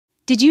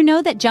Did you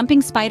know that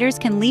jumping spiders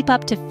can leap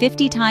up to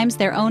 50 times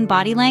their own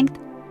body length?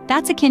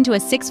 That's akin to a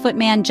 6-foot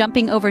man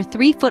jumping over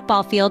 3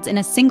 football fields in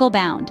a single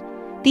bound.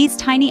 These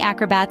tiny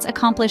acrobats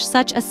accomplish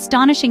such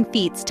astonishing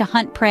feats to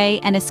hunt prey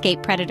and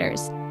escape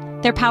predators.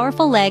 Their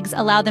powerful legs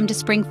allow them to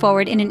spring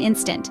forward in an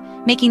instant,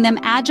 making them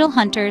agile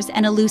hunters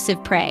and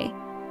elusive prey.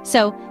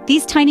 So,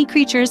 these tiny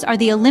creatures are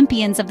the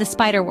Olympians of the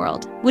spider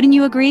world, wouldn't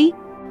you agree?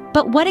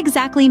 But what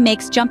exactly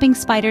makes jumping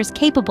spiders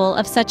capable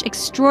of such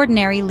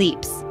extraordinary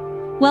leaps?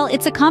 Well,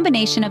 it's a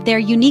combination of their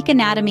unique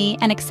anatomy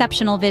and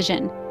exceptional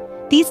vision.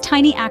 These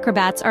tiny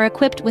acrobats are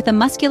equipped with a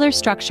muscular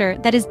structure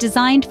that is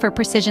designed for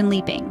precision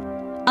leaping.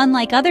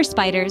 Unlike other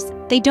spiders,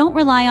 they don't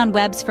rely on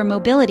webs for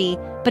mobility,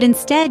 but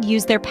instead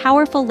use their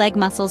powerful leg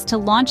muscles to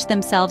launch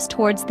themselves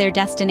towards their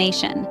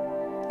destination.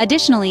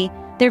 Additionally,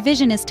 their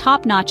vision is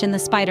top-notch in the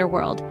spider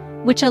world,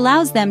 which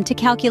allows them to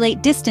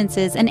calculate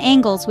distances and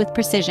angles with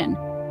precision.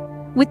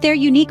 With their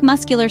unique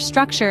muscular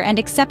structure and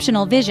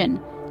exceptional vision,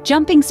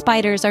 jumping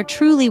spiders are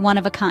truly one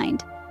of a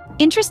kind.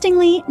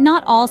 Interestingly,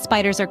 not all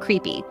spiders are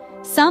creepy.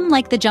 Some,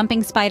 like the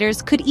jumping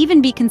spiders, could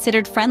even be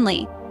considered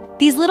friendly.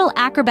 These little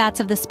acrobats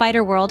of the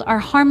spider world are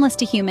harmless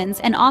to humans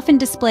and often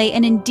display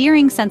an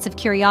endearing sense of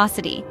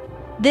curiosity.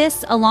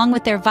 This, along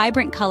with their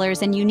vibrant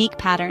colors and unique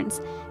patterns,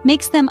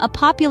 makes them a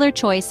popular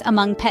choice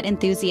among pet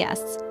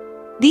enthusiasts.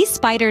 These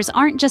spiders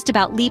aren't just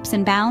about leaps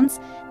and bounds,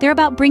 they're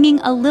about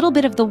bringing a little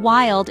bit of the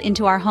wild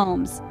into our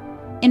homes.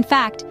 In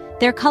fact,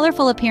 their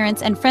colorful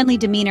appearance and friendly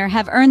demeanor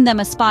have earned them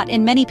a spot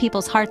in many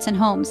people's hearts and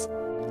homes.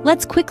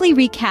 Let's quickly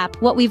recap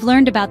what we've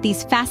learned about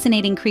these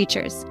fascinating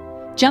creatures.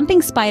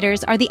 Jumping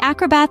spiders are the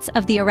acrobats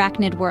of the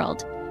arachnid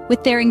world,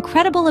 with their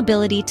incredible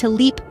ability to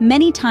leap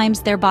many times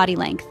their body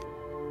length.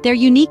 Their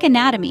unique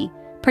anatomy,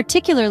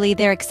 particularly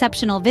their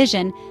exceptional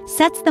vision,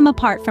 sets them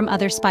apart from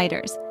other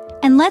spiders.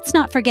 And let's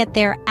not forget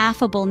their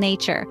affable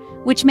nature,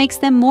 which makes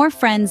them more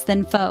friends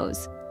than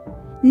foes.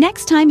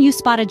 Next time you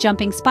spot a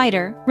jumping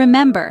spider,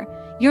 remember,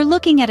 you're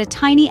looking at a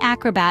tiny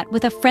acrobat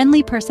with a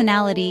friendly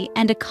personality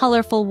and a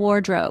colorful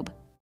wardrobe.